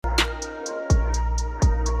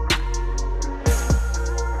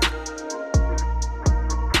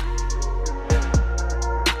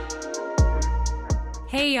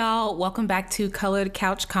y'all. Welcome back to Colored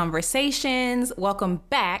Couch Conversations. Welcome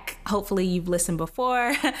back. Hopefully you've listened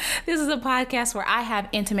before. This is a podcast where I have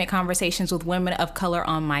intimate conversations with women of color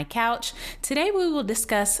on my couch. Today we will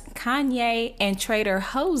discuss Kanye and Trader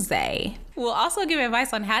Jose. We'll also give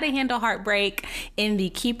advice on how to handle heartbreak in the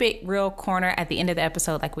Keep It Real corner at the end of the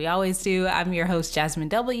episode, like we always do. I'm your host, Jasmine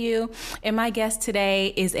W. And my guest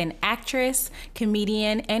today is an actress,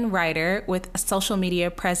 comedian, and writer with a social media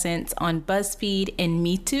presence on BuzzFeed and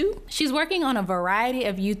Me Too. She's working on a variety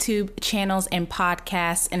of YouTube channels and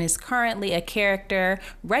podcasts and is currently a character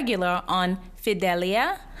regular on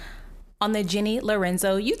Fidelia on the Jenny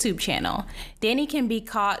Lorenzo YouTube channel. Danny can be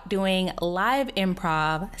caught doing live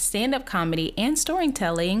improv, stand-up comedy, and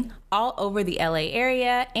storytelling all over the LA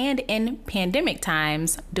area and in pandemic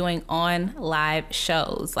times doing on live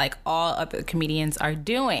shows like all other comedians are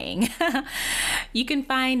doing. You can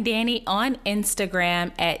find Danny on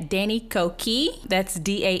Instagram at Danny Koki. That's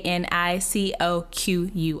DANICOQUI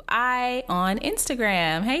on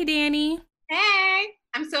Instagram. Hey, Danny. Hey,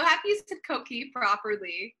 I'm so happy you said Koki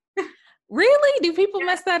properly. Really? Do people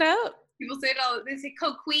mess that up? People say it all. They say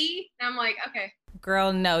coqui, and I'm like, okay.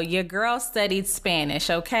 Girl, no. Your girl studied Spanish,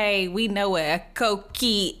 okay? We know what a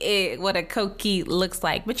coqui is, what a coqui looks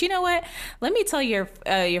like. But you know what? Let me tell your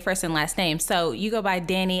first and last name. So you go by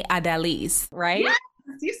Danny Adaliz, right? Yes,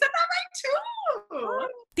 you said that right too.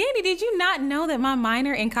 Danny, did you not know that my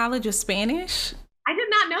minor in college was Spanish? I did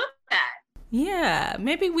not know that. Yeah,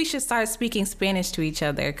 maybe we should start speaking Spanish to each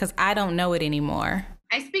other because I don't know it anymore.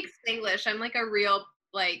 I speak English. I'm like a real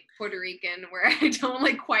Puerto Rican where I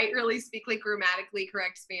don't quite really speak grammatically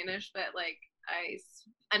correct Spanish, but I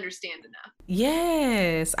understand enough.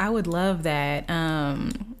 Yes, I would love that.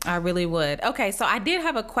 I really would. Okay, so I did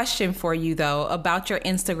have a question for you though about your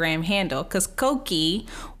Instagram handle because Koki,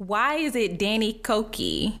 why is it Danny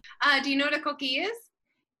Koki? Do you know what a coqui is?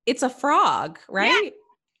 It's a frog, right? Yeah.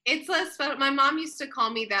 It's my mom used to call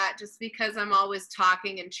me that just because I'm always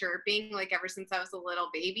talking and chirping ever since I was a little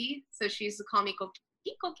baby. So she used to call me Koki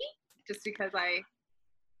just because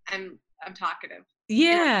I'm talkative.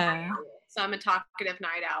 Yeah. So I'm a talkative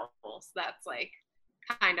night owl. So that's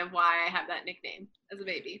kind of why I have that nickname as a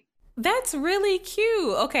baby. That's really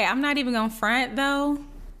cute. Okay, I'm not even gonna front though.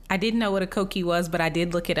 I didn't know what a Koki was, but I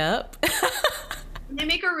did look it up. They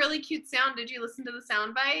make a really cute sound. Did you listen to the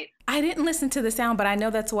sound bite? I didn't listen to the sound, but I know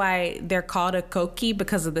that's why they're called a Koki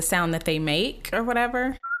because of the sound that they make or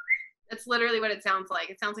whatever. That's literally what it sounds like.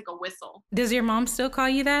 It sounds like a whistle. Does your mom still call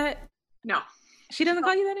you that? No. She doesn't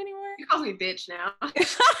call you that anymore? She calls me bitch now.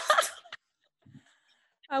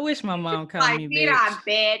 I wish my mom called me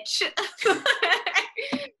bitch.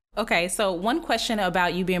 Okay, so one question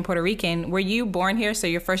about you being Puerto Rican. Were you born here, so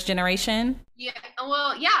you're first generation? Yeah,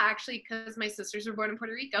 well, yeah, actually, because my sisters were born in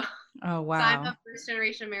Puerto Rico. Oh, wow. So I'm a first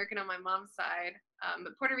generation American on my mom's side.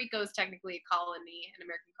 But Puerto Rico is technically a colony, an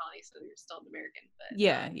American colony, so you're still an American. But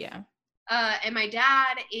Yeah. And my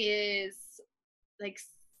dad is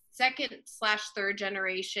second/third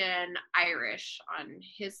generation Irish on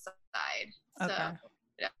his side. Okay.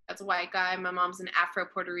 So that's a white guy. My mom's an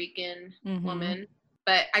Afro-Puerto Rican woman.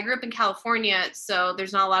 But I grew up in California, so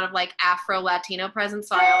there's not a lot of Afro-Latino presence.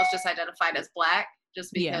 So I always just identified as Black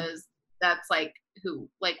just because that's who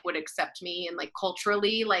would accept me. And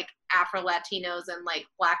culturally, Afro-Latinos and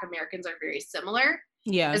Black Americans are very similar.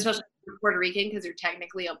 Yeah. Especially for Puerto Rican because you're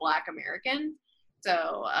technically a Black American.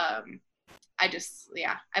 So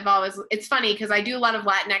it's funny because I do a lot of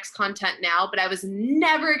Latinx content now, but I was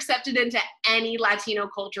never accepted into any Latino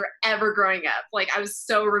culture ever growing up. I was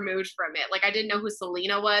so removed from it. I didn't know who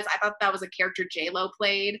Selena was. I thought that was a character J-Lo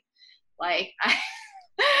played. I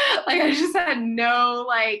just had no,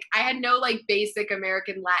 I had no basic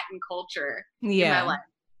American Latin culture in my life.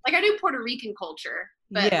 I knew Puerto Rican culture,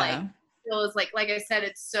 but it was like I said,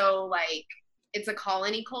 it's so it's a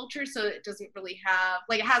colony culture, so it doesn't really have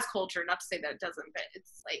it has culture, not to say that it doesn't, but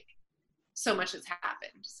it's so much has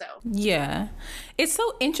happened. So yeah, it's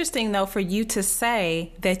so interesting though for you to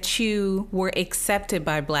say that you were accepted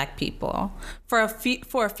by Black people for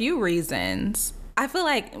a few reasons. I feel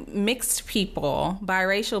like mixed people,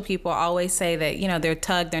 biracial people always say that, they're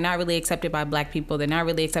tugged. They're not really accepted by Black people. They're not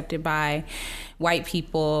really accepted by white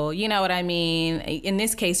people. You know what I mean? In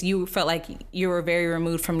this case, you felt like you were very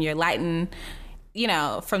removed from your Latin,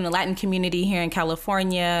 from the Latin community here in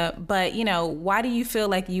California. But, why do you feel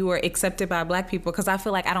like you were accepted by Black people? Because I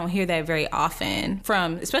feel like I don't hear that very often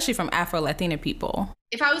especially from Afro-Latina people.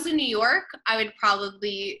 If I was in New York, I would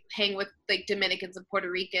probably hang with Dominicans and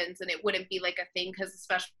Puerto Ricans, and it wouldn't be a thing because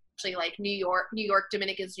especially like New York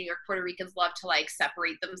Dominicans, New York Puerto Ricans love to like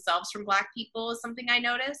separate themselves from Black people is something I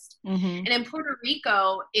noticed. Mm-hmm. And in Puerto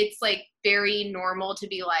Rico, it's like very normal to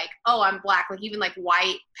be like, oh, I'm Black. Like even like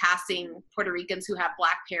white passing Puerto Ricans who have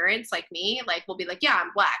Black parents like me, like will be like, yeah,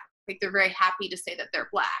 I'm Black. Like they're very happy to say that they're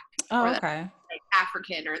Black. Oh, or okay. that like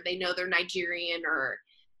African, or they know they're Nigerian or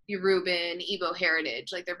Yoruban, Igbo heritage.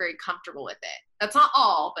 Like they're very comfortable with it. That's not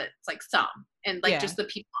all, but it's like some. And like just the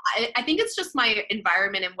people, I think it's just my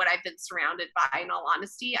environment and what I've been surrounded by, in all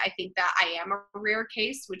honesty. I think that I am a rare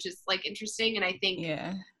case, which is like interesting. And I think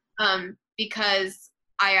because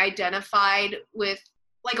I identified with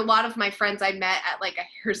like a lot of my friends I met at like a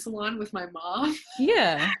hair salon with my mom.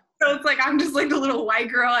 Yeah. So it's like I'm just like the little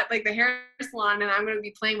white girl at like the hair salon, and I'm going to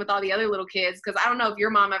be playing with all the other little kids, because I don't know if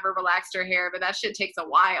your mom ever relaxed her hair, but that shit takes a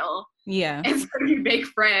while. Yeah. And so you make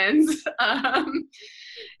friends.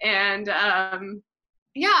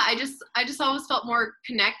 Yeah, I just always felt more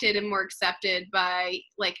connected and more accepted by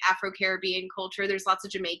like Afro-Caribbean culture. There's lots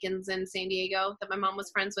of Jamaicans in San Diego that my mom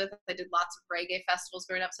was friends with. I did lots of reggae festivals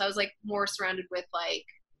growing up. So I was like more surrounded with like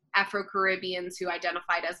Afro-Caribbeans who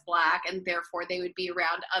identified as Black, and therefore they would be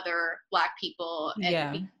around other Black people.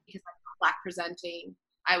 And because I'm Black presenting,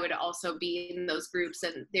 I would also be in those groups,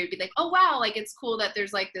 and they would be like, oh wow, like it's cool that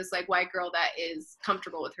there's like this like white girl that is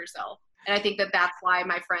comfortable with herself. And I think that that's why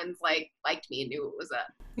my friends like liked me and knew it was up.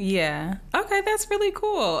 Yeah. Okay, that's really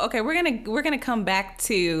cool. Okay, we're gonna come back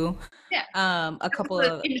to a couple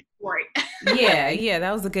of yeah,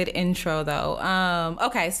 that was a good intro though.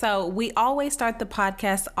 Okay, so we always start the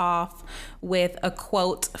podcast off with a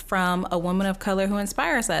quote from a woman of color who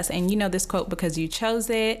inspires us. And you know this quote because you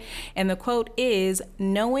chose it. And the quote is,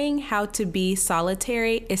 knowing how to be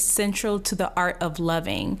solitary is central to the art of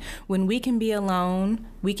loving. When we can be alone,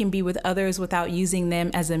 we can be with others without using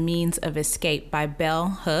them as a means of escape, by Bell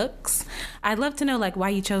Hooks. I'd love to know like why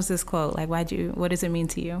you chose this quote. Like what does it mean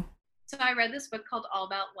to you? So I read this book called All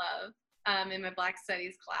About Love in my Black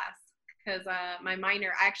Studies class, because my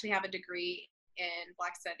minor, I actually have a degree in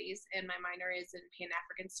Black Studies, and my minor is in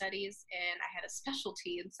Pan-African Studies, and I had a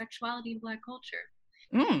specialty in sexuality and Black culture.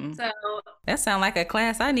 So that sounds like a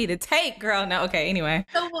class I need to take, girl. No, okay, anyway.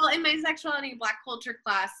 So, well, in my sexuality and Black culture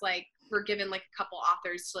class, like we're given like a couple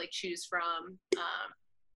authors to like choose from.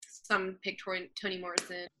 Some picked Toni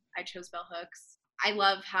Morrison. I chose Bell Hooks. I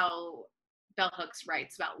love how Bell Hooks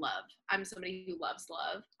writes about love. I'm somebody who loves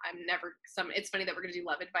love. It's funny that we're going to do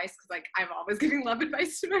love advice, because like I'm always giving love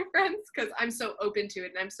advice to my friends, because I'm so open to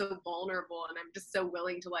it and I'm so vulnerable, and I'm just so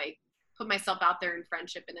willing to like put myself out there in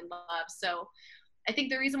friendship and in love. So I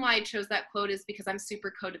think the reason why I chose that quote is because I'm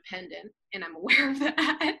super codependent, and I'm aware of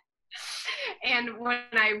that. And when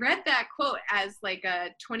I read that quote as like a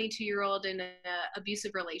 22-year-old in an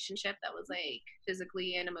abusive relationship that was like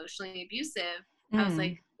physically and emotionally abusive, I was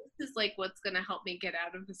like, this is like what's going to help me get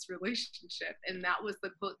out of this relationship. And that was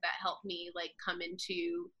the quote that helped me like come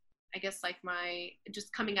into, I guess, like my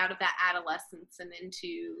just coming out of that adolescence and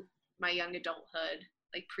into my young adulthood,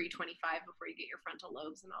 like pre-25, before you get your frontal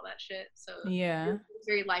lobes and all that shit. So yeah, it was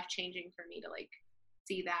very life-changing for me to like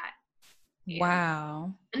see that. And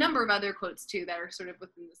wow. A number of other quotes too that are sort of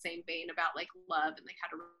within the same vein about like love and like how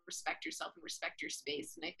to respect yourself and respect your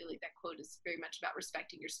space. And I feel like that quote is very much about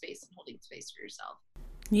respecting your space and holding space for yourself.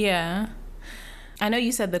 Yeah. I know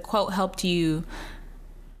you said the quote helped you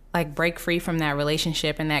like break free from that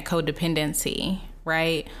relationship and that codependency,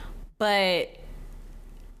 right? But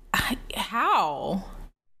how?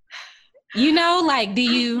 You know, like, do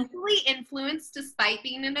you... Easily influenced despite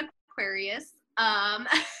being an Aquarius.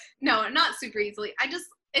 No, not super easily.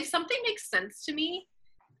 If something makes sense to me,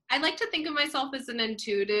 I like to think of myself as an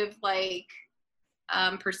intuitive, like,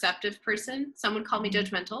 perceptive person. Some would call me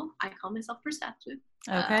judgmental. I call myself perceptive.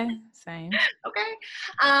 Okay, same.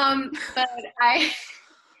 Okay. But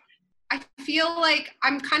I feel like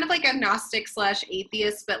I'm kind of like agnostic /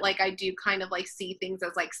 atheist, but like I do kind of like see things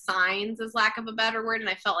as like signs, as lack of a better word. And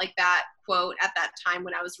I felt like that quote at that time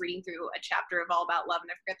when I was reading through a chapter of All About Love,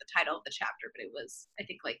 and I forget the title of the chapter, but it was, I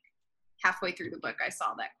think, like halfway through the book, I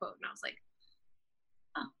saw that quote and I was like,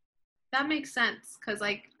 oh, that makes sense. Cause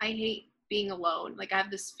like I hate being alone. Like I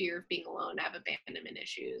have this fear of being alone. I have abandonment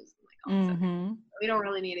issues. And, like all this stuff. We don't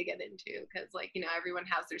really need to get into, because like, you know, everyone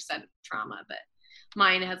has their set of trauma, but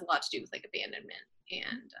mine has a lot to do with like abandonment.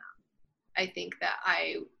 And I think that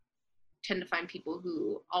I tend to find people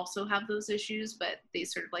who also have those issues, but they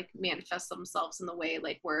sort of like manifest themselves in the way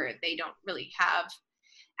like where they don't really have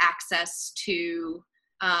access to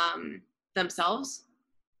themselves.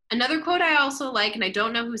 Another quote I also like, and I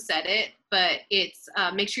don't know who said it, but it's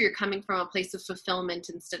make sure you're coming from a place of fulfillment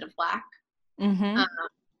instead of lack.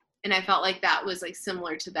 And I felt like that was like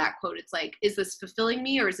similar to that quote. It's like, is this fulfilling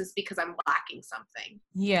me or is this because I'm lacking something?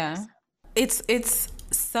 Yeah. It's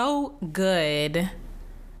so good.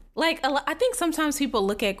 Like, I think sometimes people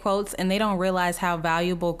look at quotes and they don't realize how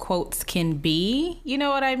valuable quotes can be. You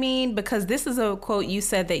know what I mean? Because this is a quote you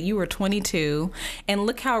said that you were 22, and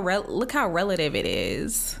look how relative it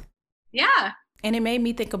is. Yeah. And it made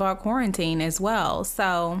me think about quarantine as well.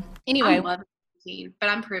 So Anyway, anyway, I love quarantine, but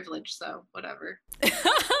I'm privileged, so whatever.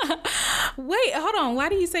 Wait, hold on. Why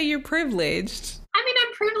do you say you're privileged? I mean,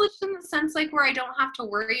 I'm privileged in the sense like where I don't have to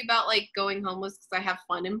worry about like going homeless because I have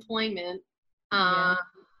fun employment. Yeah.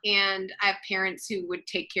 And I have parents who would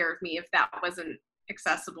take care of me if that wasn't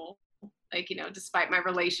accessible. Like, you know, despite my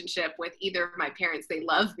relationship with either of my parents, they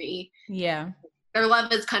love me. Yeah. Their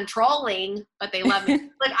love is controlling, but they love me.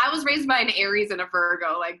 Like, I was raised by an Aries and a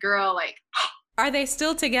Virgo. Like, girl, like. Are they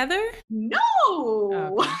still together? No.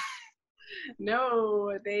 Okay.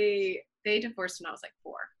 No, they divorced when I was like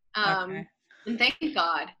 4. Okay. And thank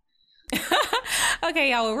God.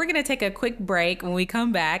 Okay, y'all, well, we're going to take a quick break. When we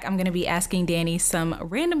come back, I'm going to be asking Danny some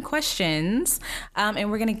random questions,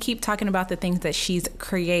 and we're going to keep talking about the things that she's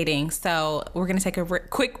creating. So we're going to take a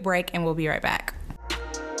quick break, and we'll be right back.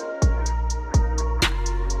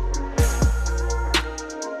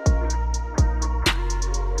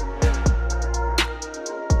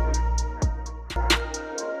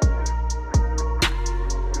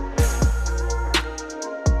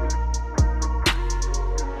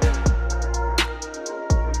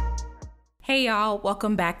 Hey y'all,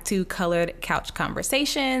 welcome back to Colored Couch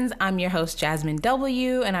Conversations. I'm your host, Jasmine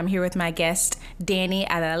W., and I'm here with my guest, Danny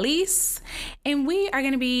Adalise. And we are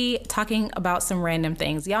going to be talking about some random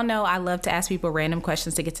things. Y'all know I love to ask people random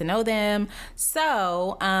questions to get to know them.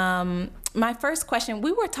 So, my first question,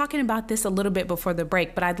 we were talking about this a little bit before the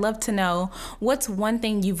break, but I'd love to know, what's one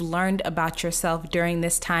thing you've learned about yourself during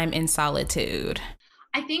this time in solitude?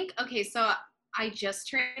 I think, okay, so I just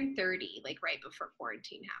turned 30, like right before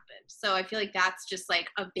quarantine happened. So I feel like that's just like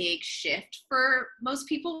a big shift for most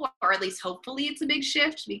people, or at least hopefully it's a big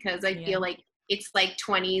shift, because I feel like it's like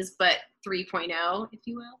 20s, but 3.0, if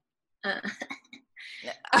you will.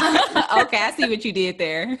 Okay, I see what you did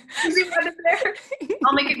there. You see what I did there?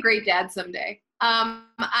 I'll make a great dad someday.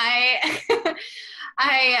 I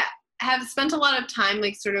have spent a lot of time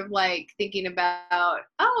like sort of like thinking about,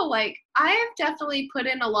 oh, like I have definitely put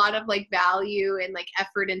in a lot of like value and like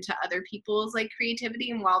effort into other people's like creativity.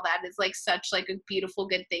 And while that is like such like a beautiful,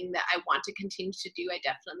 good thing that I want to continue to do, I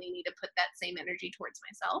definitely need to put that same energy towards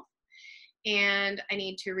myself. And I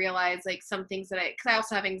need to realize like some things that because I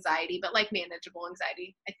also have anxiety, but like manageable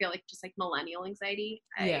anxiety. I feel like just like millennial anxiety.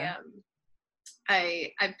 Yeah.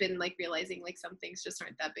 I've been like realizing like some things just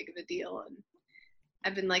aren't that big of a deal. And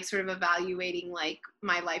I've been like sort of evaluating like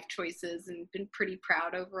my life choices and been pretty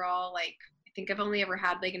proud overall. Like I think I've only ever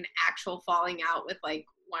had like an actual falling out with like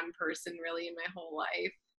one person really in my whole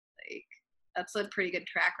life. Like that's a pretty good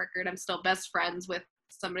track record. I'm still best friends with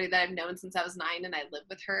somebody that I've known since I was 9 and I live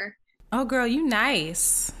with her. Oh girl, you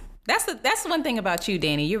nice. That's one thing about you,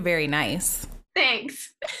 Danny. You're very nice.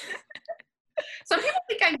 Thanks. Some people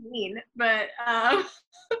think I'm mean, but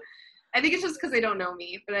I think it's just because they don't know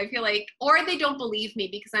me, but I feel like, or they don't believe me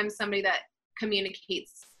because I'm somebody that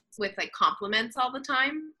communicates with like compliments all the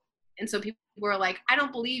time. And so people were like, I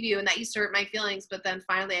don't believe you. And that used to hurt my feelings. But then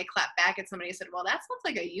finally I clapped back at somebody and said, well, that sounds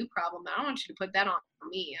like a you problem. I don't want you to put that on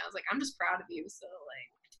me. I was like, I'm just proud of you. So like.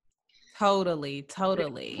 Totally.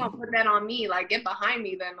 Don't put that on me. Like get behind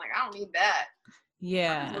me then. Like, I don't need that.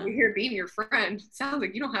 Yeah. I'm over here being your friend. It sounds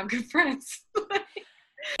like you don't have good friends.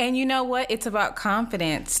 And you know what? It's about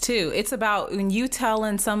confidence too. It's about when you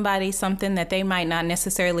telling somebody something that they might not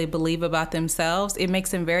necessarily believe about themselves, it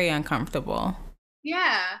makes them very uncomfortable.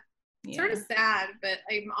 Yeah. Sort of sad, but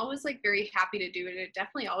I'm always like very happy to do it. It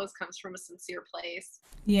definitely always comes from a sincere place.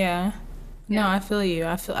 Yeah. No, I feel you.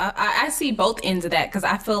 I see both ends of that because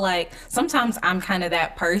I feel like sometimes I'm kind of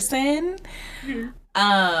that person.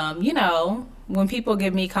 Mm-hmm. You know, when people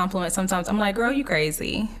give me compliments, sometimes I'm like, girl, you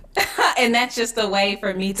crazy. And that's just a way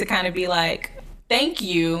for me to kind of be like, thank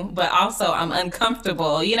you, but also I'm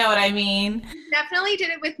uncomfortable. You know what I mean? Definitely did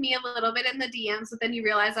it with me a little bit in the DMs, but then you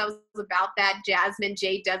realize I was about that Jasmine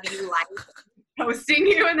JW life posting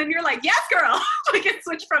you, and then you're like, yes, girl. Like it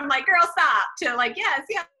switched from like, girl, stop to like, yes.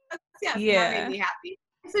 Yeah. That made me happy.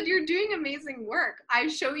 I said, you're doing amazing work. I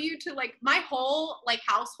show you to like my whole like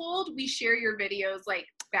household. We share your videos like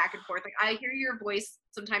back and forth. Like I hear your voice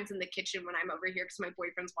sometimes in the kitchen when I'm over here because my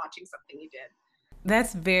boyfriend's watching something you did.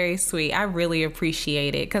 That's very sweet. I really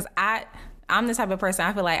appreciate it because I'm the type of person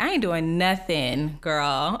I feel like I ain't doing nothing,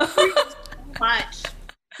 girl. Much.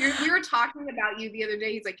 We were talking about you the other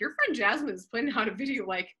day. He's like, your friend Jasmine is putting out a video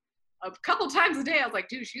like a couple times a day. I was like,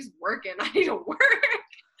 dude, she's working. I need to work.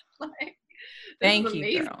 Like, thank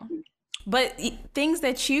you, girl. But things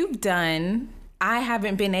that you've done, I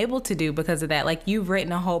haven't been able to do because of that. Like, you've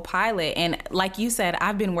written a whole pilot, and like you said,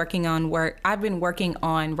 I've been working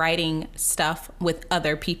on writing stuff with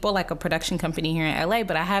other people, like a production company here in LA,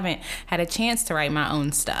 but I haven't had a chance to write my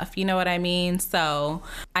own stuff. You know what I mean? So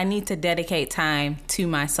I need to dedicate time to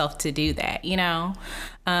myself to do that, you know?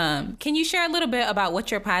 Can you share a little bit about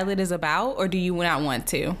what your pilot is about, or do you not want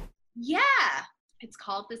to? Yeah. It's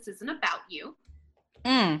called This Isn't About You.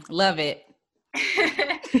 Love it.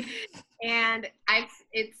 And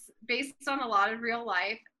it's based on a lot of real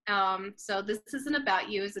life. So This Isn't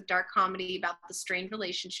About You is a dark comedy about the strained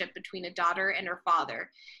relationship between a daughter and her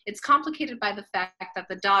father. It's complicated by the fact that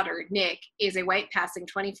the daughter, Nick, is a white-passing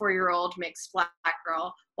 24-year-old mixed black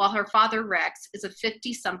girl, while her father, Rex, is a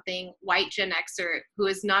 50-something white Gen Xer who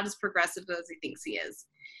is not as progressive as he thinks he is.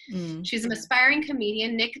 She's an aspiring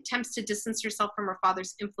comedian. Nick attempts to distance herself from her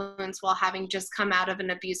father's influence while having just come out of an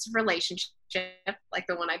abusive relationship, like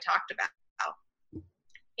the one I talked about.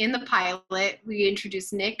 In the pilot, we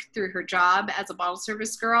introduce Nick through her job as a bottle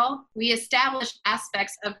service girl. We establish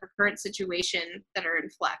aspects of her current situation that are in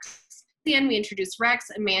flux. At the end, we introduce Rex,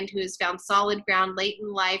 a man who has found solid ground late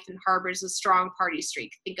in life and harbors a strong party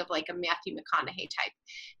streak. Think of like a Matthew McConaughey type.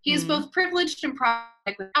 He is both privileged and prodigal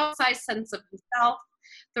with an outsized sense of himself.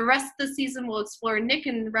 The rest of the season will explore Nick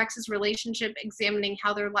and Rex's relationship, examining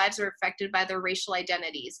how their lives are affected by their racial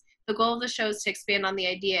identities. The goal of the show is to expand on the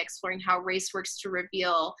idea, exploring how race works to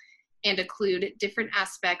reveal and include different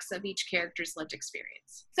aspects of each character's lived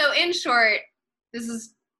experience. So in short, this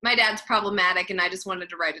is my dad's problematic, and I just wanted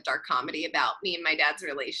to write a dark comedy about me and my dad's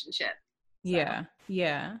relationship. Yeah.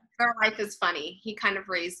 Our life is funny. He kind of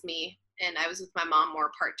raised me, and I was with my mom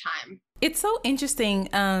more part-time. It's so interesting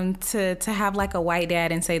to have like a white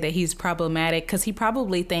dad and say that he's problematic, because he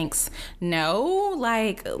probably thinks, no,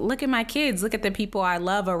 like, look at my kids, look at the people I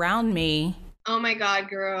love around me. Oh my God,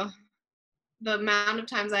 girl. The amount of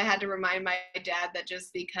times I had to remind my dad that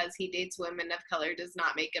just because he dates women of color does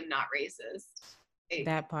not make him not racist.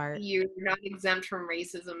 That part. You're not exempt from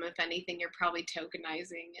racism. If anything, you're probably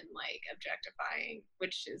tokenizing and like objectifying,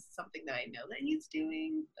 which is something that I know that he's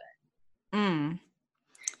doing, but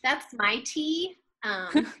that's my tea.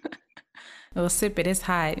 Well, sip it. It's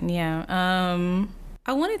hot. Yeah.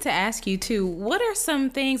 I wanted to ask you too, what are some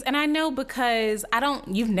things, and I know because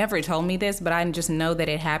you've never told me this, but I just know that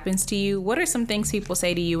it happens to you. What are some things people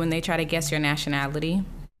say to you when they try to guess your nationality?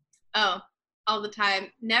 Oh, all the time.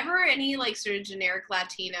 Never any like sort of generic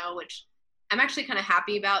Latino, which I'm actually kind of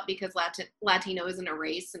happy about, because Latino isn't a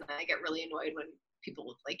race, and I get really annoyed when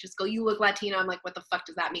people like just go, you look Latino. I'm like, what the fuck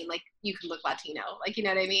does that mean? Like, you can look Latino. Like, you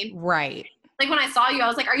know what I mean? Right. Like, when I saw you, I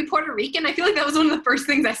was like, are you Puerto Rican? I feel like that was one of the first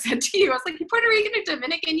things I said to you. I was like, you Puerto Rican or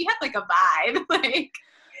Dominican? You had like a vibe. Like,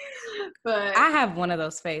 but I have one of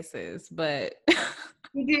those faces, but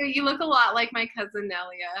you do. You look a lot like my cousin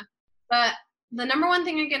Nelia. But the number one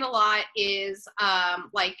thing I get a lot is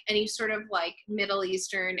like any sort of like Middle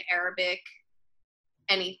Eastern, Arabic,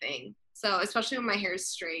 anything. So especially when my hair is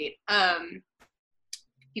straight.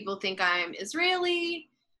 People think I'm Israeli,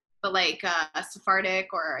 but like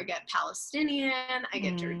Sephardic, or I get Palestinian, I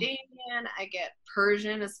get Jordanian, I get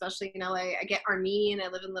Persian, especially in LA. I get Armenian. I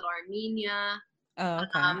live in Little Armenia. Oh,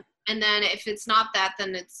 okay. And then if it's not that,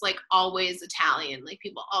 then it's like always Italian. Like,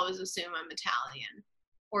 people always assume I'm Italian,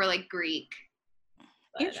 or like Greek.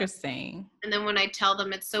 But, interesting. And then when I tell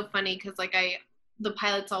them, it's so funny because like the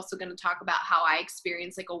pilot's also going to talk about how I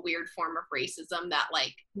experience like a weird form of racism that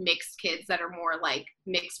like mixed kids that are more like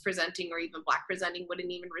mixed presenting or even black presenting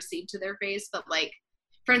wouldn't even receive to their face. But like,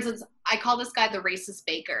 for instance, I call this guy the racist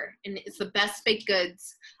baker, and it's the best baked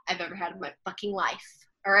goods I've ever had in my fucking life.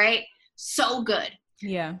 All right. So good.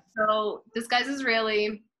 Yeah. So this guy's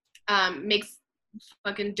Israeli, makes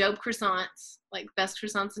fucking dope croissants, like best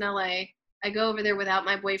croissants in LA. I go over there without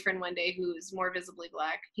my boyfriend one day, who's more visibly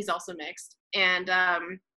black. He's also mixed. And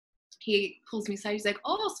he pulls me aside. He's like,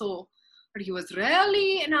 oh, so are you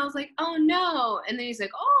Israeli? And I was like, oh, no. And then he's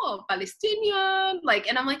like, oh, Palestinian. Like,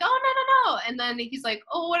 and I'm like, oh, no. And then he's like,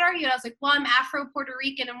 oh, what are you? And I was like, well, I'm Afro-Puerto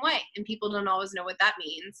Rican and white. And people don't always know what that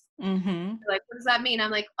means. Mm-hmm. Like, what does that mean? I'm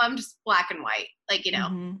like, I'm just black and white. Like, you know.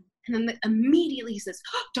 Mm-hmm. And then immediately he says,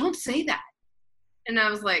 oh, don't say that. And I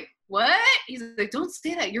was like, what? He's like, don't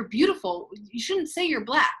say that. You're beautiful. You shouldn't say you're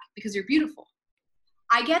black because you're beautiful.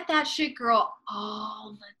 I get that shit, girl,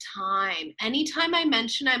 all the time. Anytime I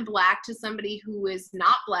mention I'm Black to somebody who is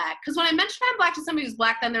not Black, because when I mention I'm Black to somebody who's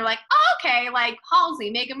Black, then they're like, oh, okay, like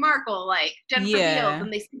Halsey, Meghan Markle, like Jennifer Beals,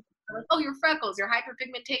 and they see, like, oh, your freckles, your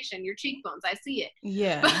hyperpigmentation, your cheekbones, I see it.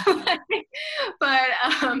 Yeah. But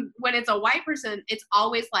when it's a white person, it's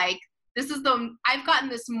always like, I've gotten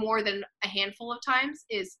this more than a handful of times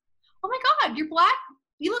is, oh my God, you're Black?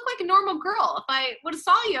 You look like a normal girl. If I would have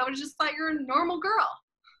saw you, I would have just thought you're a normal girl.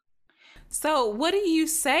 So what do you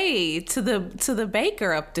say to the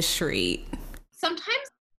baker up the street? Sometimes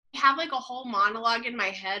I have like a whole monologue in my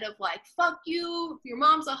head of like, fuck you, your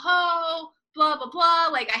mom's a hoe, blah, blah, blah.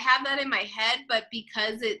 Like I have that in my head, but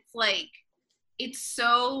because it's like, it's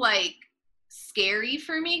so like scary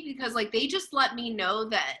for me because like they just let me know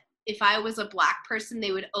that if I was a Black person,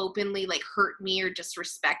 they would openly like hurt me or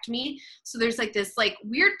disrespect me. So there's like this like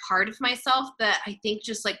weird part of myself that I think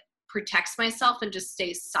just like protects myself and just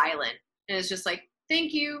stays silent. And it's just like,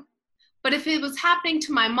 thank you. But if it was happening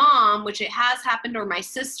to my mom, which it has happened, or my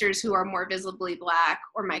sisters who are more visibly Black,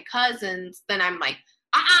 or my cousins, then I'm like,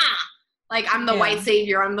 like I'm the white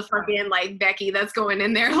savior. I'm the fucking like Becky that's going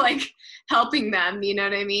in there like helping them. You know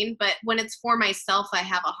what I mean? But when it's for myself, I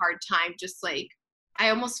have a hard time just like, I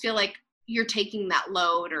almost feel like you're taking that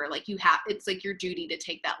load or like it's like your duty to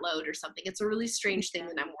take that load or something. It's a really strange thing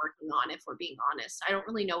that I'm working on, if we're being honest. I don't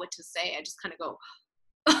really know what to say. I just kind of go,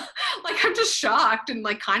 like, I'm just shocked and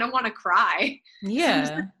like kind of want to cry. Yeah.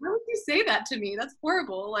 So like, why would you say that to me? That's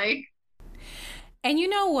horrible. Like, and you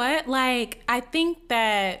know what? Like, I think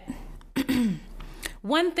that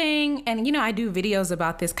one thing, and you know, I do videos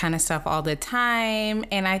about this kind of stuff all the time.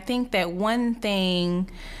 And I think that one thing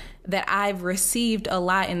that I've received a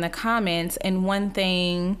lot in the comments, and one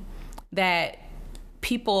thing that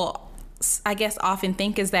people, I guess, often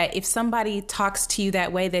think is that if somebody talks to you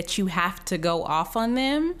that way, that you have to go off on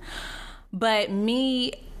them. But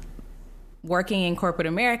me working in corporate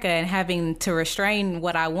America and having to restrain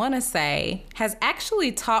what I want to say has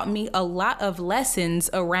actually taught me a lot of lessons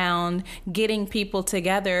around getting people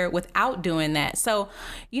together without doing that. So,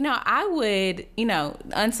 you know, I would, you know,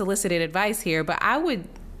 unsolicited advice here, but I would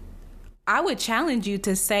challenge you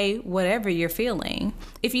to say whatever you're feeling.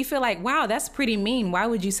 If you feel like, wow, that's pretty mean, why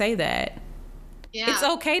would you say that? Yeah. It's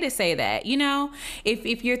okay to say that, you know?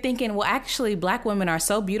 If you're thinking, well, actually, Black women are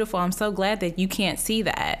so beautiful, I'm so glad that you can't see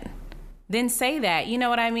that, then say that, you know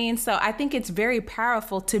what I mean? So I think it's very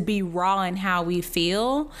powerful to be raw in how we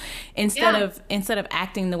feel instead of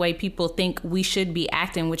acting the way people think we should be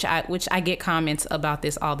acting, which I get comments about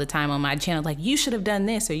this all the time on my channel, like, you should have done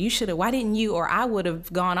this, or you should have, why didn't you, or I would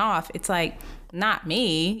have gone off. It's like, not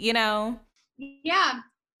me, you know? Yeah.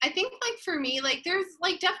 I think like for me, like there's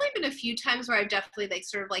like definitely been a few times where I've definitely like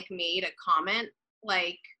sort of like made a comment,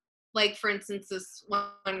 like for instance, this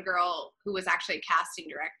one girl who was actually a casting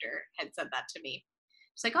director had said that to me.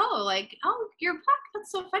 It's like, oh, you're Black. That's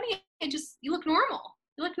so funny. You look normal.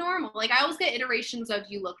 You look normal. Like I always get iterations of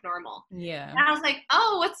you look normal. Yeah. And I was like,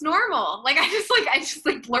 oh, what's normal? Like I just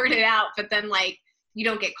blurted it out, but then like you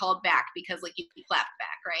don't get called back because like you clapped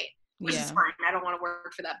back, right? Which is fine. I don't want to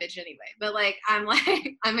work for that bitch anyway. But like I'm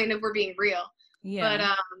like, I mean, if we're being real. Yeah.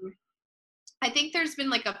 But I think there's been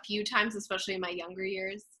like a few times, especially in my younger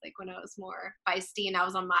years, like when I was more feisty and I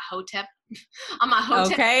was on my hotep.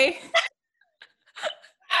 Okay.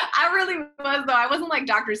 I really was though. I wasn't like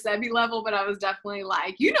Dr. Sebi level, but I was definitely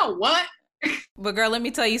like, you know what? But girl, let me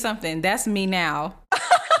tell you something. That's me now. I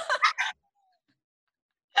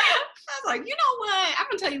was like, you know what? I'm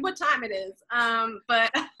gonna tell you what time it is.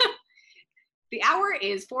 But the hour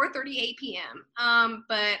is 4:38 p.m.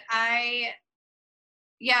 But I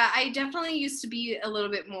definitely used to be a little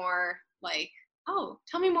bit more like, oh,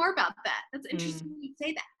 tell me more about that. That's interesting when you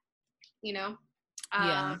say that, you know?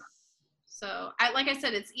 Yeah. So like I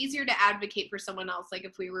said, it's easier to advocate for someone else. Like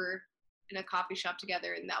if we were in a coffee shop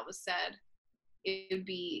together and that was said, it would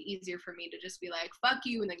be easier for me to just be like, fuck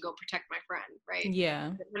you, and then go protect my friend, right?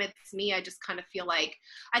 Yeah. But when it's me, I just kind of feel like,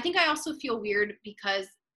 I think I also feel weird because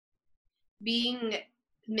being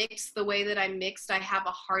mixed the way that I'm mixed, I have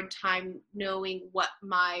a hard time knowing what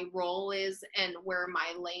my role is and where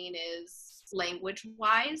my lane is language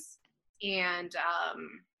wise and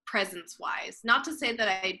presence wise. Not to say that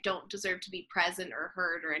I don't deserve to be present or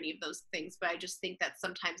heard or any of those things, but I just think that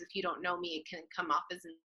sometimes if you don't know me, it can come off as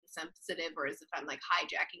insensitive or as if I'm like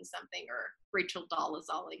hijacking something or Rachel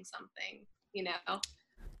Dolezalling something, you know?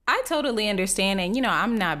 I totally understand. And, you know,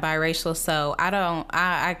 I'm not biracial, so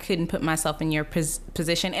I couldn't put myself in your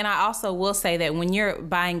position. And I also will say that when you're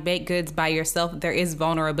buying baked goods by yourself, there is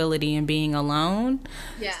vulnerability in being alone.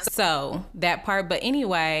 Yeah. So that part. But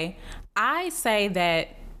anyway, I say that,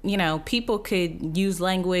 people could use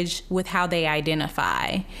language with how they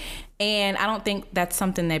identify. And I don't think that's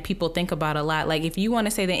something that people think about a lot. Like, if you want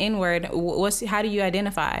to say the N-word, how do you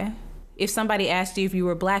identify? If somebody asked you if you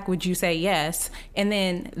were Black, would you say yes? And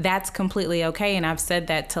then that's completely okay. And I've said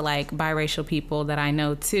that to like biracial people that I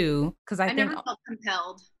know too. Because I think never felt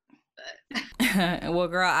compelled. But well,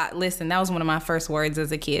 girl, listen, that was one of my first words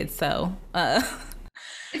as a kid. So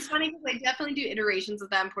it's funny because I definitely do iterations of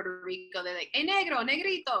that in Puerto Rico. They're like, hey, negro,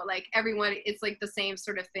 negrito. Like everyone, it's like the same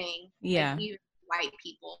sort of thing. Yeah. Like, even white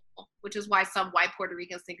people, which is why some white Puerto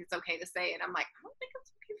Ricans think it's okay to say it. I'm like, I don't think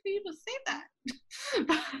it's okay for you to say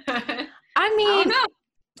that. I mean, I don't know.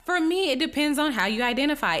 For me, it depends on how you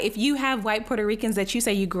identify. If you have white Puerto Ricans that you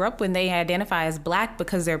say you grew up when, they identify as Black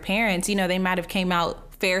because their parents, they might have came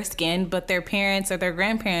out fair skinned, but their parents or their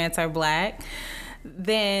grandparents are Black,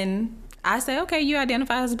 then I say, okay, you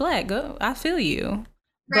identify as Black. Go, I feel you.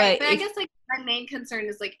 Right, but I guess like my main concern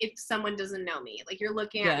is like if someone doesn't know me, like you're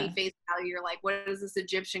looking at me face value, you're like, what is this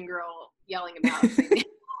Egyptian girl yelling about?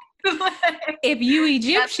 If you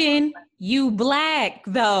Egyptian, you Black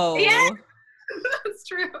though. Yeah, that's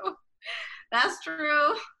true. That's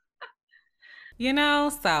true.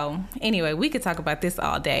 So anyway, we could talk about this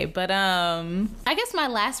all day, but I guess my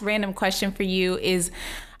last random question for you is,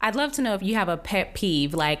 I'd love to know if you have a pet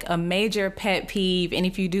peeve, like a major pet peeve, and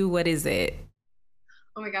if you do, what is it?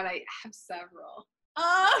 Oh my God, I have several.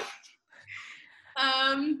 I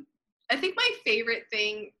think my favorite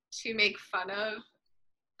thing to make fun of,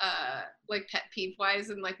 like pet peeve wise,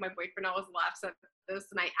 and like my boyfriend always laughs at this,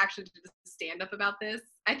 and I actually did a stand up about this.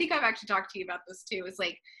 I think I've actually talked to you about this too. Is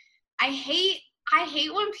like, I hate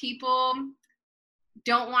when people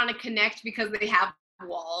don't want to connect because they have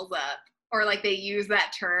walls up, or like they use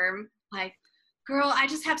that term, like, girl, I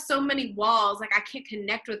just have so many walls, like I can't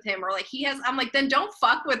connect with him, or like he has. I'm like, then don't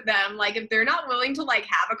fuck with them. Like if they're not willing to like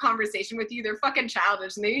have a conversation with you, they're fucking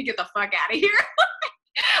childish and they need to get the fuck out of here.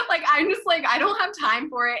 Like I'm just like, I don't have time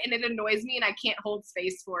for it, and it annoys me, and I can't hold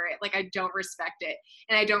space for it. Like I don't respect it,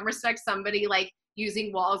 and I don't respect somebody like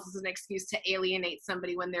using walls as an excuse to alienate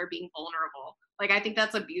somebody when they're being vulnerable. Like I think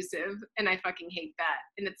that's abusive, and I fucking hate that,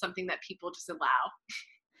 and it's something that people just allow.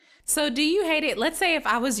 So do you hate it? Let's say if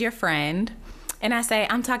I was your friend and I say,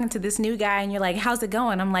 I'm talking to this new guy, and you're like, how's it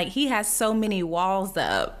going? I'm like, he has so many walls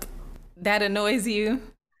up. That annoys you?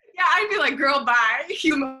 Yeah, I'd be like, girl, bye.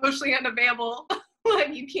 He's emotionally unavailable.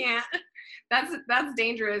 Like, you can't. That's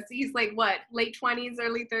dangerous. He's like, what, late 20s,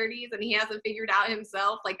 early 30s, and he hasn't figured out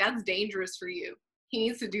himself? Like, that's dangerous for you. He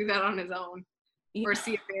needs to do that on his own, or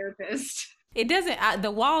see a therapist. It doesn't,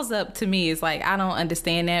 the walls up to me is like, I don't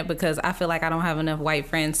understand that, because I feel like I don't have enough white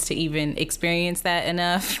friends to even experience that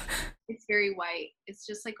enough. It's very white. It's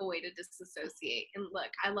just like a way to disassociate. And look,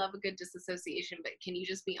 I love a good disassociation, but can you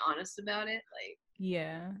just be honest about it? Like,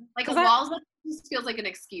 yeah. Like a walls up just feels like an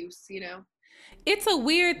excuse, It's a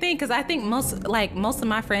weird thing, because I think most of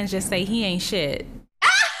my friends just say he ain't shit.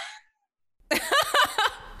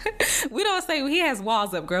 We don't say, well, he has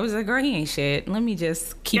walls up, girl. We say, girl, he ain't shit. Let me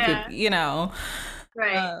just keep it,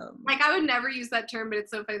 Right. Like I would never use that term, but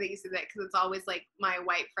it's so funny that you say that, because it's always like my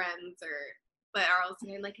white friends that are all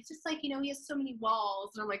saying like, it's just like, he has so many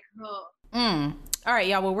walls. And I'm like, oh. All right,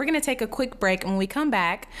 y'all. Well, we're going to take a quick break. And when we come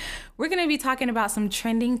back, we're going to be talking about some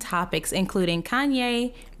trending topics, including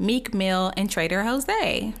Kanye, Meek Mill, and Trader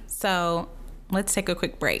Jose. So let's take a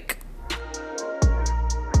quick break.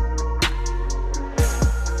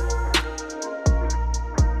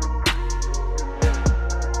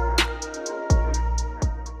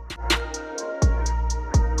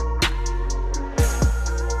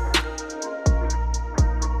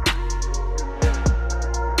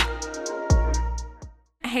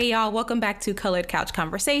 Hey y'all, welcome back to Colored Couch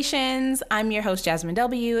Conversations. I'm your host, Jasmine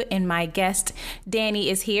W., and my guest, Danny,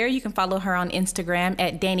 is here. You can follow her on Instagram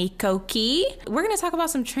at Danny Koki. We're going to talk about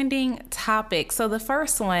some trending topics. So the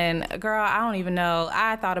first one, girl, I don't even know.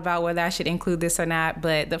 I thought about whether I should include this or not,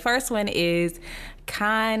 but the first one is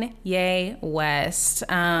Kanye West.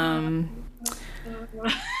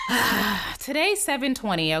 Today's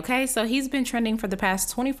 7/20, okay? So he's been trending for the past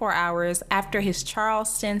 24 hours after his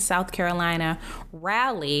Charleston, South Carolina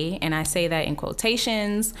rally, and I say that in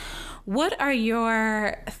quotations. What are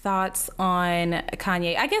your thoughts on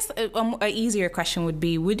Kanye? I guess an easier question would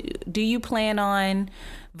be, do you plan on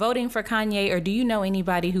voting for Kanye, or do you know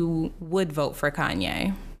anybody who would vote for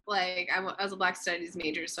Kanye? Like, I was a Black Studies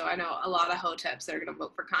major, so I know a lot of hoteps that are going to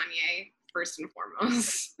vote for Kanye, first and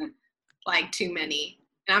foremost. Like, too many.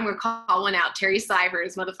 And I'm going to call one out, Terry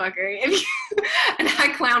Sivers, motherfucker. And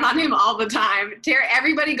I clown on him all the time.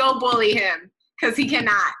 Everybody go bully him, because he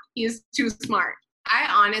cannot. He's too smart. I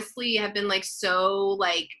honestly have been like so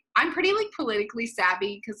like I'm pretty like politically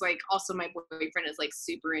savvy because like also my boyfriend is like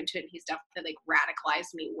super into it and he's definitely like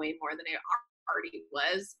radicalized me way more than I already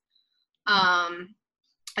was.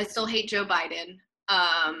 I still hate Joe Biden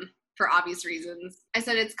for obvious reasons. I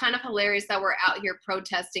said it's kind of hilarious that we're out here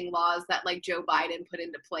protesting laws that like Joe Biden put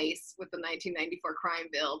into place with the 1994 crime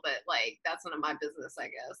bill, but like that's none of my business, I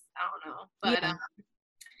guess. I don't know. But Yeah.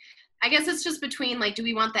 I guess it's just between like, do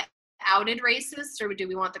we want the outed racist or do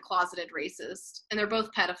we want the closeted racist? And they're both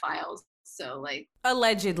pedophiles. So like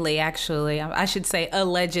Allegedly, actually. I should say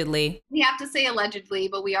allegedly. we have to say allegedly,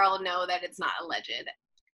 but we all know that it's not alleged.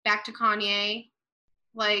 Back to Kanye,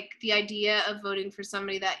 like the idea of voting for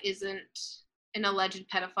somebody that isn't an alleged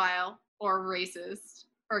pedophile or racist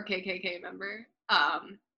or KKK member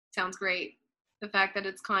sounds great. The fact that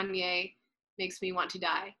it's Kanye makes me want to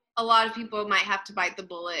die. A lot of people might have to bite the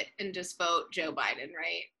bullet and just vote Joe Biden,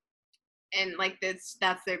 right? And like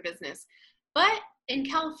that's their business. But in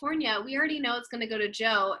California, we already know it's going to go to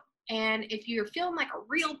Joe. And if you're feeling like a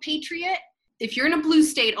real patriot, if you're in a blue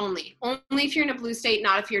state only if you're in a blue state,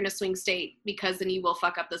 not if you're in a swing state, because then you will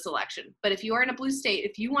fuck up this election. But if you are in a blue state,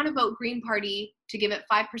 if you want to vote Green Party to give it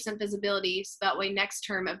 5% visibility, so that way next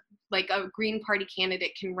term, like a Green Party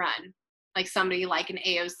candidate can run, like somebody like an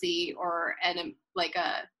AOC or like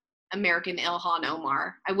a American Ilhan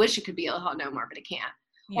Omar. I wish it could be Ilhan Omar, but it can't.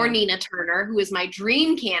 Yeah. Or Nina Turner, who is my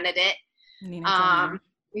dream candidate. Nina Turner.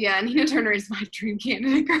 Yeah, Nina Turner is my dream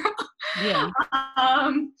candidate, girl. Yeah.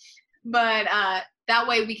 But that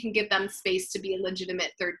way we can give them space to be a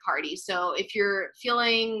legitimate third party. So if you're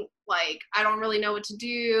feeling like, I don't really know what to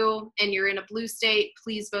do, and you're in a blue state,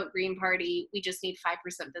 please vote Green Party. We just need 5%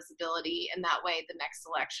 visibility, and that way the next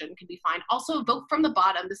election can be fine. Also, vote from the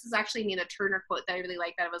bottom. This is actually Nina Turner quote that I really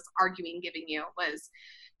like that I was giving you, was,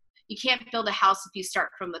 you can't build a house if you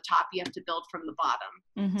start from the top. You have to build from the bottom.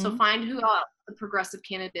 Mm-hmm. So find who are the progressive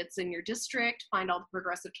candidates in your district. Find all the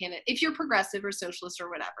progressive candidates. If you're progressive or socialist or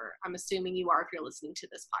whatever, I'm assuming you are if you're listening to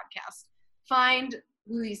this podcast. Find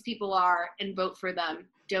who these people are and vote for them.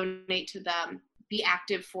 Donate to them. Be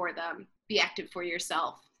active for them. Be active for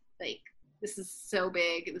yourself. Like, this is so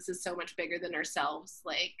big. This is so much bigger than ourselves.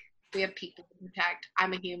 Like, we have people to protect.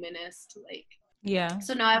 I'm a humanist. Like, yeah.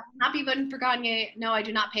 So no, I will not be voting for Kanye. No, I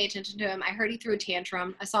do not pay attention to him. I heard he threw a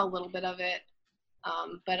tantrum. I saw a little bit of it.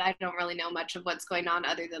 But I don't really know much of what's going on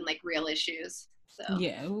other than like real issues. So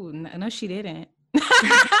yeah. Ooh, no, she didn't.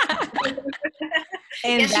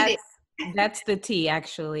 And yes, that's the tea,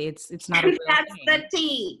 actually. It's not a real that's thing. the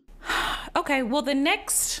tea. Okay, well, the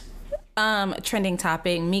next trending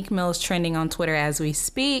topic, Meek Mill's trending on Twitter as we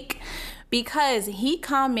speak, because he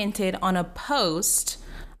commented on a post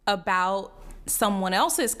about someone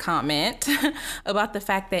else's comment about the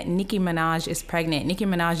fact that Nicki Minaj is pregnant. Nicki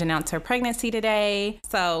Minaj announced her pregnancy today,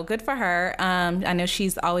 so good for her. I know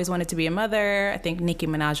she's always wanted to be a mother. I think Nicki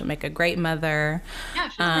Minaj would make a great mother. Yeah,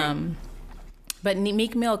 she's great. But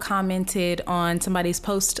Meek Mill commented on somebody's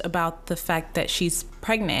post about the fact that she's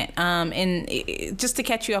pregnant. And just to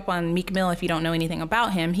catch you up on Meek Mill, if you don't know anything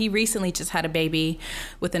about him, he recently just had a baby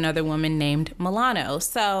with another woman named Milano.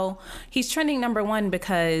 So he's trending number one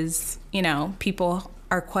because, you know, people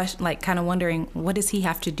are kind of wondering, what does he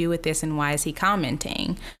have to do with this and why is he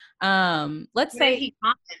commenting? Let's say he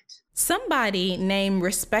commented. Somebody named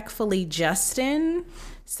Respectfully Justin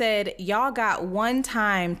said, y'all got one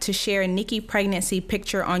time to share a Nicki pregnancy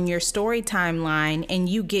picture on your story timeline and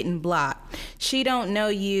you getting blocked. She don't know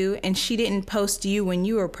you and she didn't post you when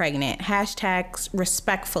you were pregnant. Hashtags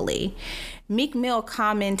respectfully. Meek Mill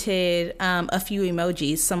commented a few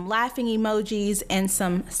emojis, some laughing emojis and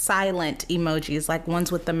some silent emojis, like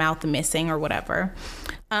ones with the mouth missing or whatever.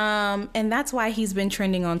 And that's why he's been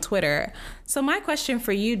trending on Twitter. So my question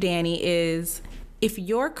for you, Danny, is if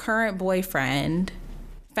your current boyfriend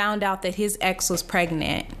found out that his ex was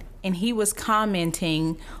pregnant and he was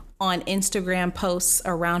commenting on Instagram posts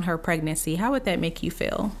around her pregnancy, how would that make you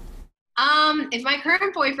feel? If my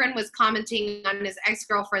current boyfriend was commenting on his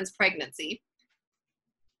ex-girlfriend's pregnancy,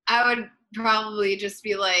 I would probably just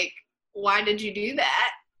be like, why did you do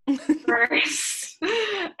that? First.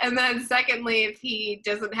 And then secondly, if he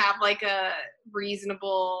doesn't have like a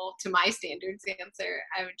reasonable, to my standards, answer,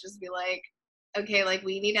 I would just be like, okay, like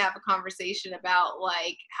we need to have a conversation about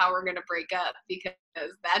like how we're gonna break up, because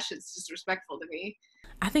that shit's disrespectful to me.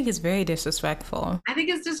 I think it's very disrespectful. I think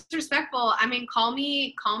it's disrespectful. I mean, call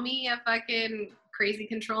me a fucking crazy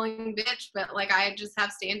controlling bitch, but like I just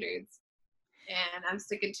have standards and I'm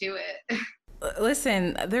sticking to it.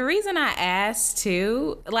 Listen, the reason I asked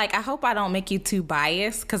too, like, I hope I don't make you too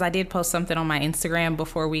biased because I did post something on my Instagram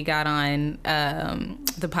before we got on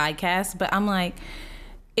the podcast. But I'm like,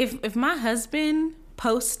 if my husband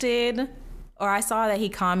posted or I saw that he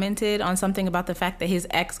commented on something about the fact that his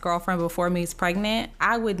ex-girlfriend before me is pregnant,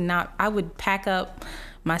 I would pack up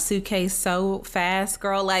my suitcase so fast,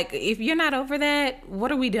 girl. Like, if you're not over that,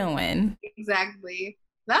 what are we doing? Exactly.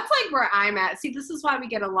 That's like where I'm at. See, this is why we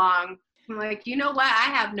get along. I'm like, you know what?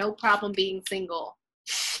 I have no problem being single.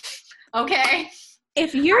 Okay?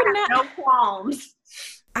 If you're not, no qualms.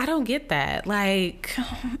 I don't get that. Like,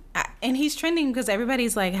 and he's trending because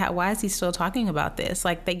everybody's like, why is he still talking about this?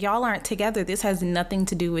 Like, that y'all aren't together. This has nothing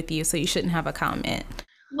to do with you, so you shouldn't have a comment.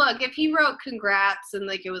 Look, if he wrote congrats and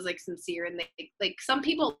like it was like sincere and like some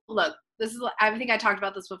people, look, this is, I think I talked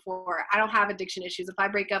about this before. I don't have addiction issues. If I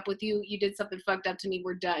break up with you, you did something fucked up to me,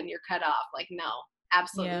 we're done. You're cut off. Like, no,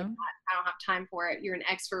 absolutely not. I don't have time for it. You're an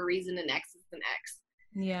ex for a reason. An ex is an ex.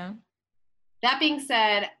 Yeah. That being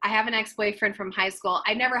said, I have an ex-boyfriend from high school.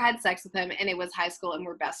 I never had sex with him, and it was high school, and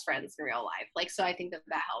we're best friends in real life. Like, so I think that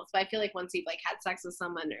helps. But I feel like once you've, like, had sex with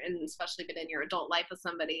someone, and especially been in your adult life with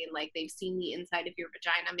somebody, and, like, they've seen the inside of your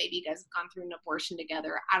vagina, maybe you guys have gone through an abortion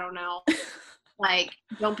together. I don't know. Like,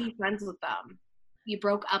 don't be friends with them. You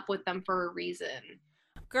broke up with them for a reason.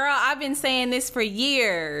 Girl, I've been saying this for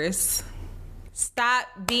years. Stop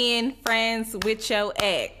being friends with your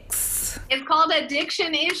ex. It's called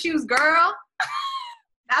addiction issues, girl.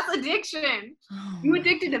 That's addiction. Oh, you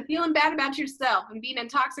addicted to feeling bad about yourself and being in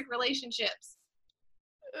toxic relationships.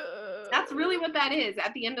 That's really what that is.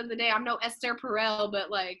 At the end of the day, I'm no Esther Perel, but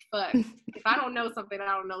like, fuck. If I don't know something, I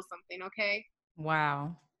don't know something, okay?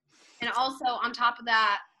 Wow. And also, on top of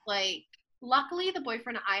that, like, luckily the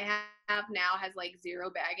boyfriend I have now has like zero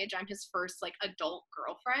baggage. I'm his first like adult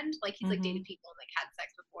girlfriend. Like, he's like dated people and like had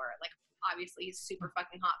sex before. Like, obviously he's super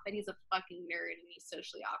fucking hot, but he's a fucking nerd and he's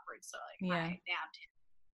socially awkward. So like, I nabbed him.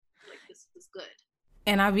 Like, this is good.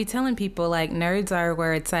 And I'll be telling people, like, nerds are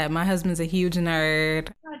where it's at. My husband's a huge nerd.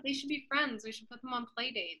 God, they should be friends. We should put them on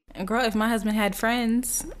play dates. And girl, if my husband had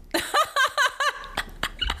friends.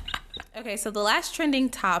 Okay, so the last trending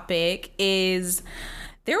topic is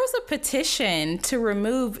there was a petition to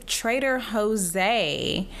remove Trader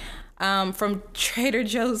Jose from Trader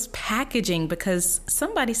Joe's packaging because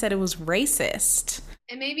somebody said it was racist.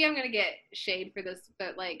 And maybe I'm going to get shade for this,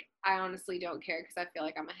 but, like, I honestly don't care because I feel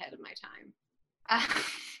like I'm ahead of my time. I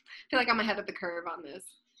feel like I'm ahead of the curve on this.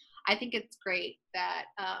 I think it's great that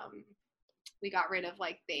we got rid of,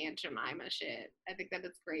 like, the Aunt Jemima shit. I think that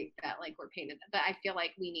it's great that, like, we're painted. But I feel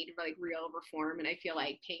like we need, like, real reform, and I feel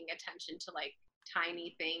like paying attention to, like,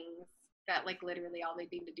 tiny things that, like, literally all they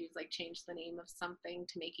need to do is, like, change the name of something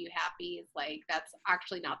to make you happy is, like, that's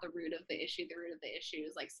actually not the root of the issue. The root of the issue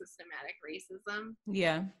is, like, systematic racism.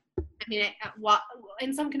 Yeah. I mean,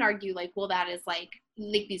 and some can argue, like, well, that is, like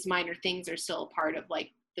these minor things are still a part of,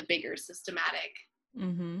 like, the bigger systematic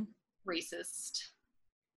racist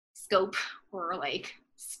scope or, like,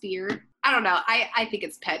 sphere. I don't know. I think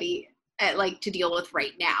it's petty, like, to deal with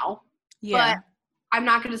right now. Yeah. But I'm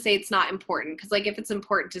not going to say it's not important because, like, if it's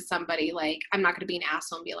important to somebody, like, I'm not going to be an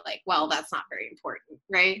asshole and be like, well, that's not very important,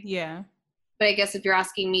 right? Yeah. But I guess if you're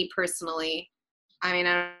asking me personally, I mean,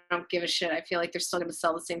 I don't give a shit. I feel like they're still going to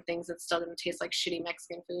sell the same things. It's still going to taste like shitty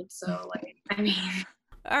Mexican food. So, like, I mean...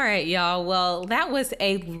 All right, y'all. Well, that was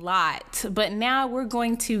a lot, but now we're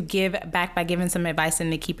going to give back by giving some advice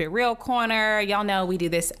in the Keep It Real corner. Y'all know we do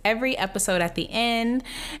this every episode at the end.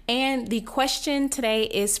 And the question today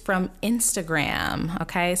is from Instagram.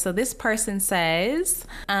 Okay, so this person says,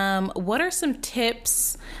 what are some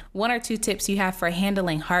tips, 1 or 2 tips you have for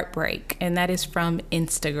handling heartbreak? And that is from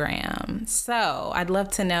Instagram. So I'd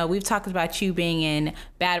love to know, we've talked about you being in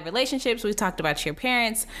bad relationships. We've talked about your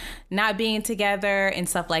parents not being together and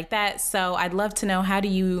stuff like that. So I'd love to know, how do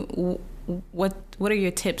you, what are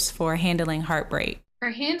your tips for handling heartbreak? For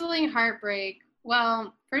handling heartbreak,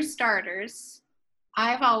 well, for starters,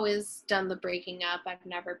 I've always done the breaking up. I've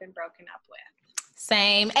never been broken up with.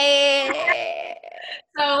 Same.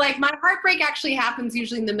 So, like, my heartbreak actually happens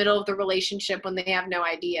usually in the middle of the relationship when they have no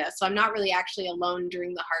idea. So I'm not really actually alone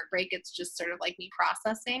during the heartbreak. It's just sort of like me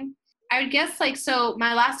processing. I would guess, like, so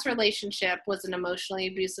my last relationship was an emotionally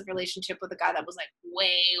abusive relationship with a guy that was, like,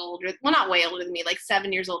 way older. Well, not way older than me, like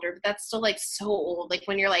 7 years older, but that's still, like, so old. Like,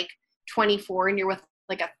 when you're, like, 24 and you're with,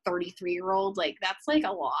 like, a 33-year-old, like, that's, like,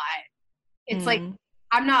 a lot. It's like,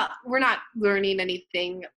 we're not learning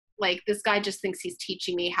anything. Like, this guy just thinks he's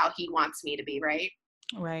teaching me how he wants me to be, right?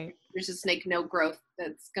 Right. There's just, like, no growth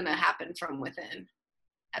that's going to happen from within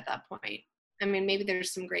at that point. I mean, maybe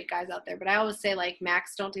there's some great guys out there, but I always say, like,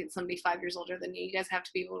 max, don't date somebody 5 years older than you. You guys have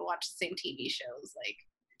to be able to watch the same TV shows. Like,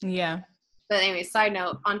 Yeah. but anyway, side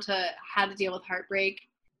note, onto how to deal with heartbreak.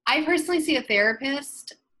 I personally see a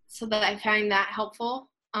therapist so that I find that helpful.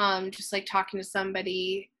 Just like talking to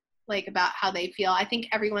somebody like about how they feel. I think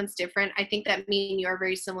everyone's different. I think that me and you are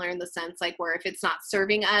very similar in the sense like where if it's not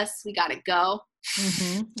serving us, we got to go.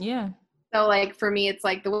 Mm-hmm. Yeah. So like for me, it's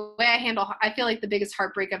like the way I feel like the biggest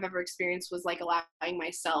heartbreak I've ever experienced was like allowing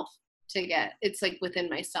myself to get, it's like within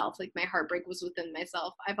myself, like my heartbreak was within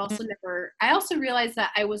myself. I also realized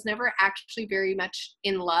that I was never actually very much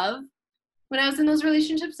in love when I was in those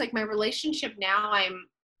relationships. Like my relationship now, I'm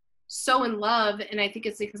so in love, and I think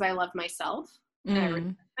it's because I love myself and I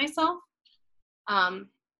respect myself.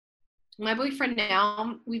 My boyfriend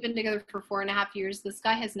now, we've been together for 4.5 years. This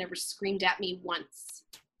guy has never screamed at me once,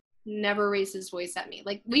 never raised his voice at me.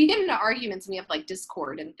 Like we get into arguments and we have like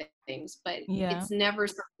discord and things, but it's never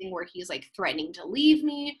something where he's like threatening to leave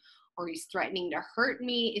me or he's threatening to hurt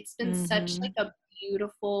me. It's been such like a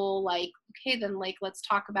beautiful, like, okay, then like let's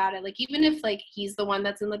talk about it. Like even if like he's the one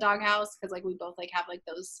that's in the doghouse, because like we both like have like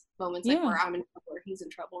those moments like where I'm in trouble or he's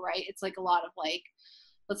in trouble, right? It's like a lot of like,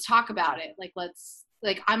 let's talk about it. Like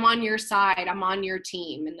like I'm on your side, I'm on your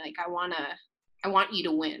team, and like I want you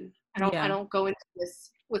to win. I don't go into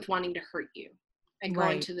this with wanting to hurt you. I go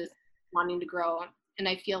into this wanting to grow. And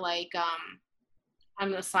I feel like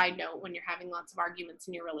on a side note, when you're having lots of arguments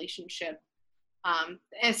in your relationship,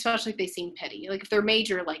 especially if they seem petty, like if they're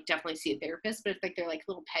major, like definitely see a therapist, but if like they're like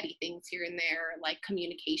little petty things here and there, like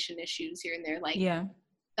communication issues here and there, like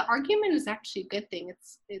the argument is actually a good thing.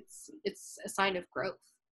 It's a sign of growth.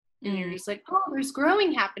 And you're just like, oh, there's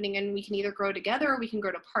growing happening, and we can either grow together or we can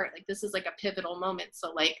grow apart. Like this is like a pivotal moment.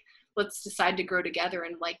 So like, let's decide to grow together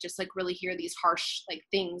and like just like really hear these harsh like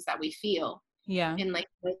things that we feel. Yeah. And like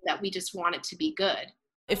that we just want it to be good.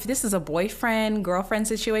 If this is a boyfriend, girlfriend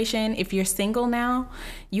situation, if you're single now,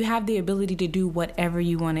 you have the ability to do whatever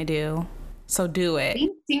you want to do. So do it.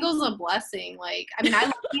 Being single is a blessing. Like, I mean, I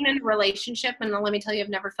love being in a relationship, and let me tell you, I've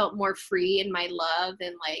never felt more free in my love.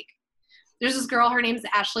 And like, there's this girl, her name's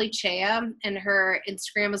Ashley Chea, and her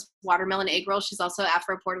Instagram is Watermelon Egg Roll. She's also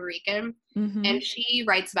Afro-Puerto Rican, and she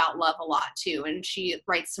writes about love a lot too, and she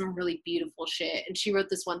writes some really beautiful shit. And she wrote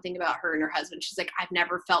this one thing about her and her husband. She's like, I've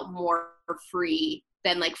never felt more free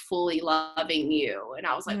than like fully loving you. And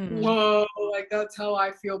I was like, whoa, like that's how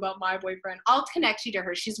I feel about my boyfriend. I'll connect you to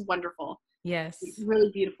her. She's wonderful. Yes. Really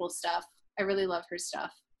beautiful stuff. I really love her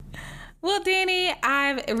stuff. Well, Danny,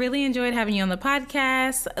 I've really enjoyed having you on the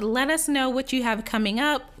podcast. Let us know what you have coming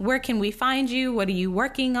up. Where can we find you? What are you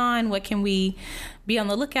working on? What can we be on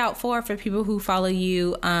the lookout for people who follow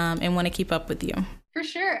you and want to keep up with you? For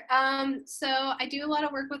sure. So I do a lot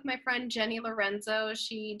of work with my friend Jenny Lorenzo.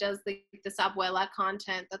 She does this abuela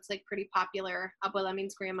content that's like pretty popular. Abuela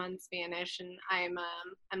means grandma in Spanish, and I'm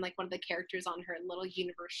like one of the characters on her little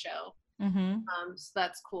universe show. So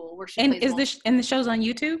that's cool. Where she plays the show's on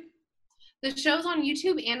YouTube? The show's on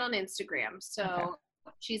YouTube and on Instagram. So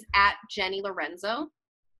she's at Jenny Lorenzo,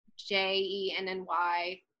 Jenny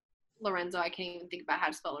Lorenzo. I can't even think about how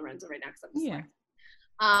to spell Lorenzo right now because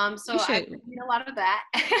I'm so I've been doing a lot of that.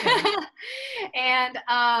 And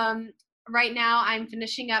right now I'm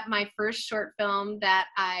finishing up my first short film that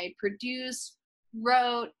I produced,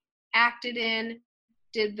 wrote, acted in,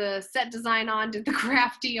 did the set design on, did the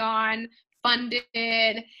crafty on,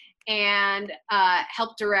 funded, and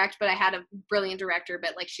helped direct. But I had a brilliant director,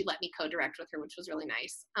 but like she let me co-direct with her, which was really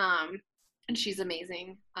nice. And she's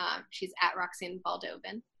amazing. She's at Roxanne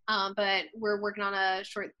Baldovin. But we're working on a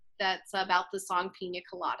short that's about the song Pina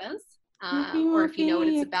Coladas, or if you know what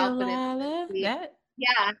it's about. But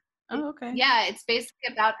it's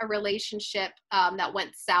basically about a relationship that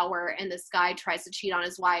went sour, and this guy tries to cheat on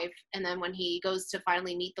his wife, and then when he goes to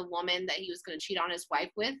finally meet the woman that he was going to cheat on his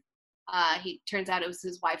wife with, he turns out it was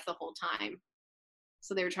his wife the whole time.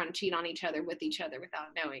 So they were trying to cheat on each other with each other without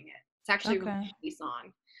knowing it. It's actually a really funny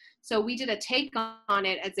song. So we did a take on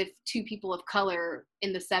it as if two people of color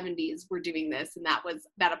in the 70s were doing this, and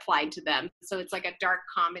that applied to them. So it's like a dark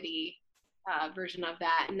comedy version of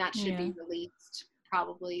that, and that should be released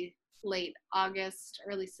probably late August,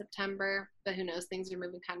 early September. But who knows? Things are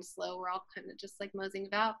moving kind of slow. We're all kind of just like moseying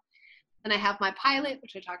about. Then I have my pilot,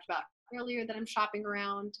 which I talked about earlier, that I'm shopping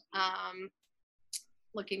around,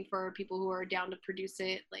 looking for people who are down to produce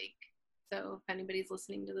it. Like, so if anybody's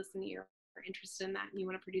listening to this and you're interested in that and you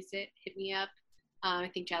want to produce it, hit me up. I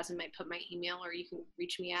think Jasmine might put my email, or you can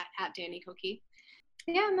reach me at Danny Koki.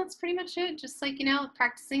 Yeah, and that's pretty much it. Just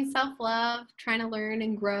practicing self-love, trying to learn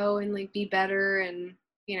and grow and like be better, and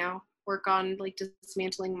work on like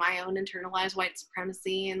dismantling my own internalized white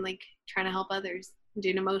supremacy and like trying to help others,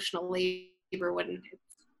 doing emotional labor when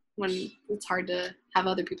it's hard to have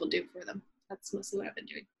other people do it for them. That's mostly what I've been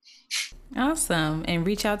doing. Awesome. And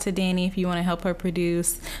reach out to Danny if you want to help her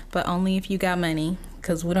produce, but only if you got money,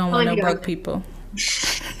 because we don't want no broke people.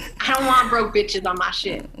 I don't want broke bitches on my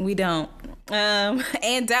shit. We don't.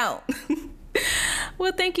 And don't.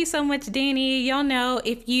 Well, thank you so much, Danny. Y'all know,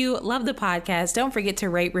 if you love the podcast, don't forget to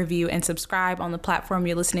rate, review, and subscribe on the platform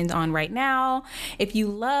you're listening on right now. If you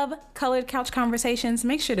love Colored Couch Conversations,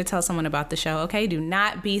 make sure to tell someone about the show, okay? Do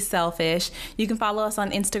not be selfish. You can follow us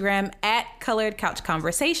on Instagram at Colored Couch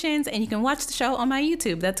Conversations, and you can watch the show on my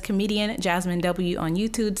YouTube. That's comedian Jasmine W on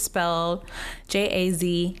YouTube, spelled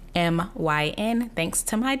Jazmyn. Thanks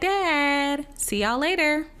to my dad. See y'all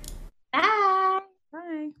later. Bye.